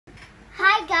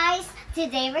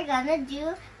Today we're gonna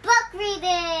do book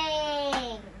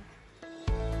reading!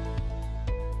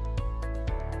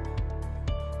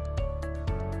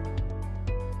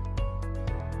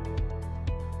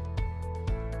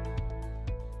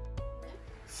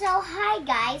 So hi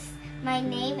guys, my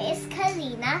name is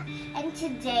Kaleena and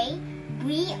today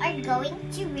we are going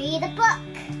to read a book.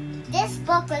 This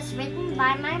book was written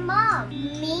by my mom.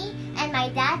 Me and my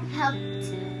dad helped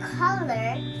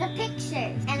color the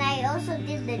pictures and I also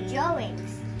did the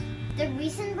drawings. The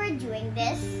reason we're doing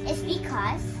this is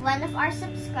because one of our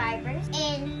subscribers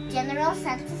in General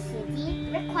Santos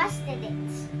City requested it.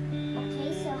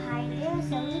 Okay, so hi there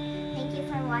Zoe. Thank you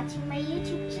for watching my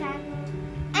YouTube channel.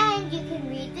 And you can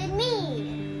read with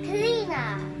me,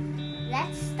 Kaleena.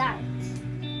 Let's start.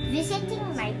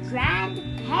 Visiting my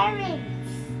grandparents.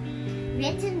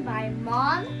 Written by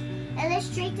Mom,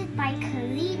 illustrated by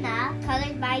Kaleena,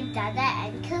 colored by Dada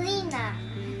and Kaleena.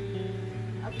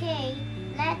 Okay,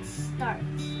 let's start.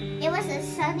 It was a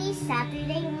sunny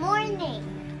Saturday morning.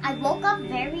 I woke up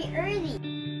very early.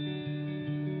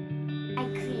 I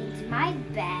cleaned my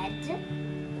bed,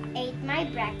 ate my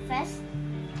breakfast,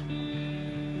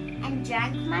 and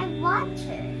drank my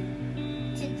water.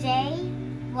 Today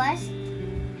was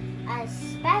a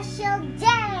special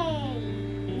day.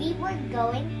 We were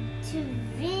going to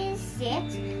visit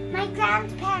my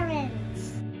grandparents.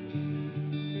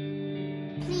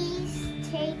 Please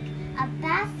take a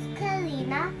bath,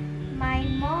 Kaleena, my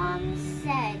mom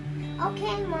said.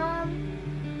 Okay, Mom.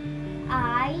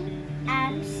 I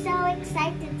am so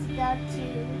excited to go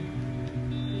to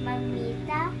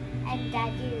Mamita and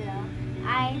Daddy Lo.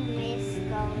 I miss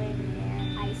going there,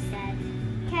 I said.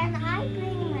 Can I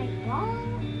bring my ball?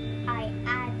 I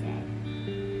added.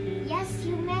 Yes,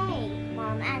 you may,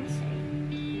 Mom answered.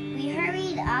 We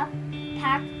hurried up,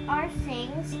 packed our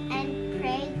things, and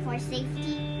prayed for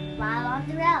safety while on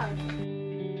the road.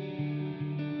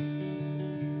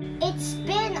 It's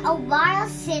been a while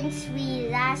since we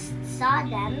last saw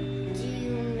them. Do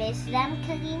you miss them,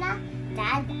 Kaleena?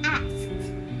 Dad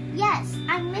asked. Yes,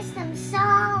 I miss them so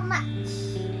much.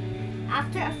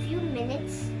 After a few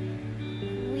minutes,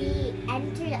 we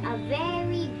entered a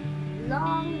very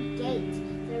long gate.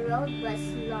 The road was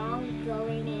long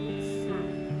going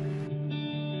inside.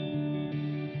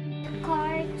 The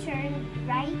car turned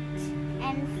right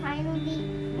and finally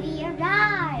we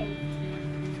arrived.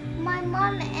 My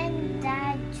mom and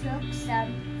dad took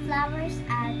some flowers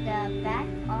at the back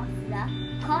of the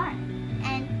car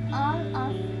and all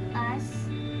of us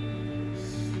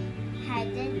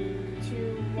headed to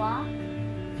walk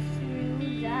through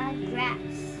the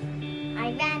grass.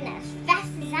 I ran as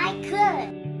fast as I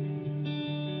could.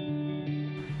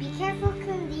 Be careful,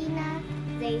 Kaleena,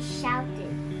 they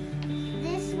shouted.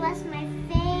 This was my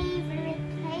favorite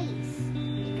place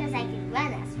because I could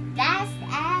run as fast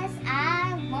as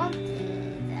I wanted.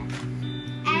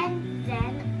 And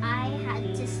then I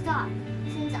had to stop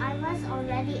since I was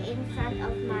already in front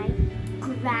of my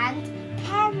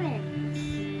grandparents.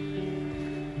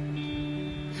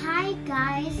 Hi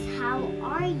guys, how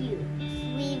are you?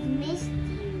 We've missed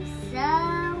you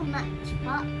so much.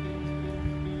 But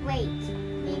wait,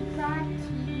 we brought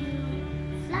you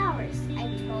flowers, I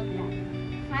told them.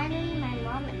 Finally, my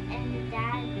mom and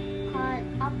dad caught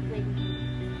up with me.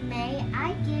 May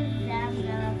I give them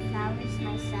the flowers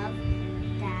myself,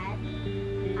 Dad?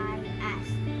 I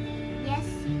asked. Yes,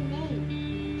 you may,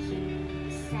 she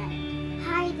said.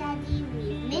 Hi, Daddy,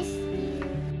 we've missed you.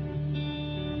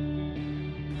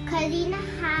 Kaleena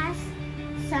has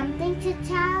something to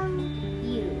tell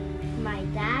you, my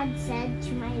dad said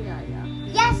to my lolo.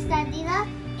 Yes, Daddy,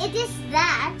 it is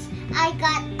that I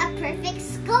got a perfect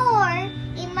score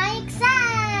in my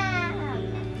exam,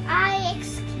 I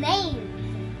exclaimed.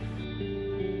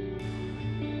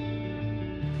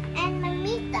 And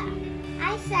Mamita,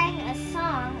 I sang a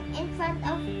song in front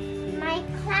of my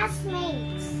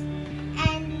classmates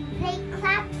and they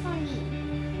clapped for me.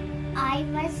 I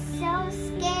was so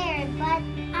scared, but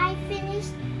I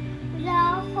finished the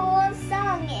whole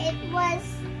song. It was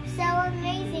so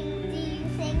amazing. Do you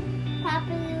think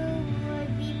Papa Lou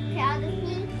would be proud of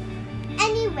me?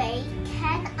 Anyway,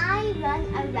 can I run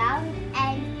around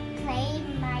and play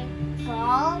my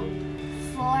ball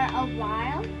for a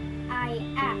while? I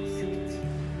asked.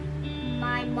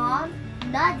 My mom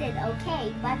nodded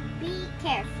okay, but be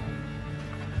careful.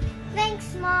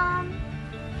 Thanks, Mom.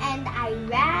 And I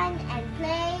ran and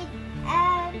played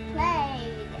and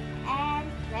played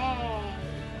and played.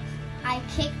 I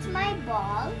kicked my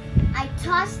ball, I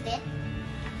tossed it,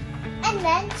 and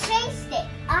then chased it.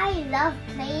 I love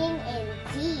playing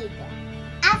indeed.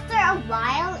 After a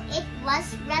while, it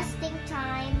was resting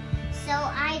time, so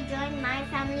I joined my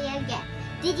finally again.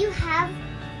 Did you have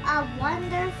a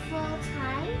wonderful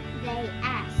time? They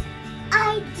asked.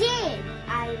 I did.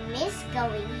 I miss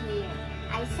going here,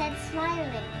 I said,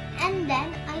 smiling. And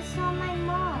then I saw my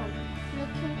mom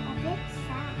looking a bit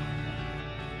sad.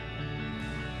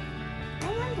 I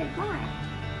wondered why.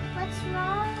 What's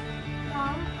wrong,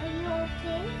 Mom? Are you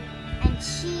okay? And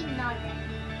she nodded.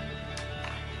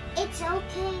 It's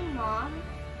okay, Mom.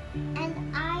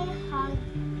 And I hugged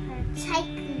her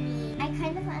tightly. I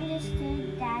kind of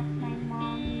understood that my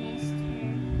mom missed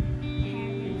her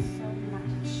parents so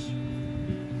much.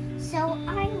 So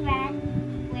I ran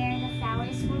where the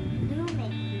flowers were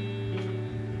blooming.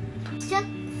 Took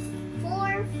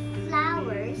 4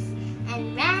 flowers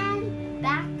and ran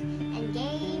back and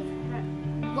gave her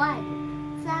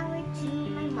 1 flower to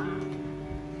my mom.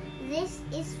 This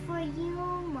is for you,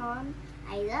 Mom.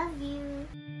 I love you.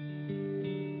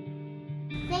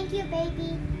 Thank you,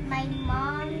 baby, my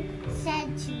mom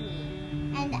said to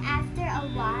me. And after a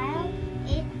while,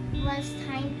 it was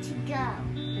time to go.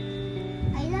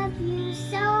 I love you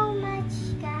so much,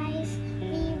 guys.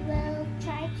 We will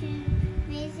try to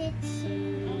visit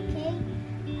soon, okay?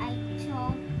 I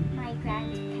told my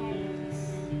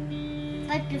grandparents.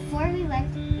 But before we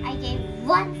went, I gave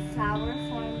 1 flower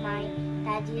for my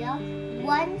daddy,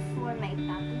 1 for my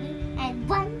papi, and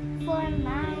 1 for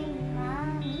my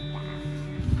mamita.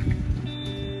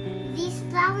 These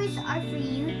flowers are for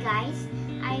you guys.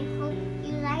 I hope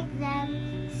you like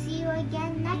them. See you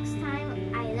again next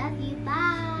time. I love you.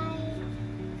 Bye.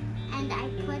 And I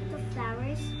put the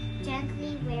flowers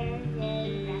gently where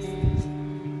they rested.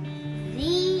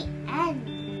 The end.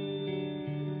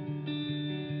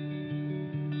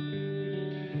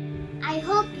 I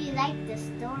hope you liked the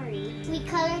story. We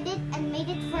colored it and made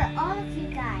it for all of you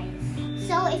guys.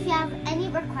 So if you have any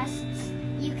requests,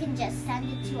 you can just send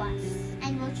it to us.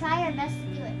 And we'll try our best to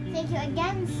do it. Thank you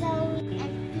again, Zoe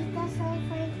and Tita Zoe,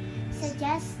 for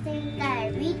suggesting that I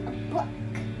read a book.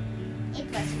 It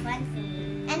was fun for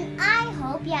me. And I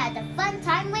hope you had a fun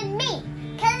time with me,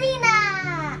 Kaleena.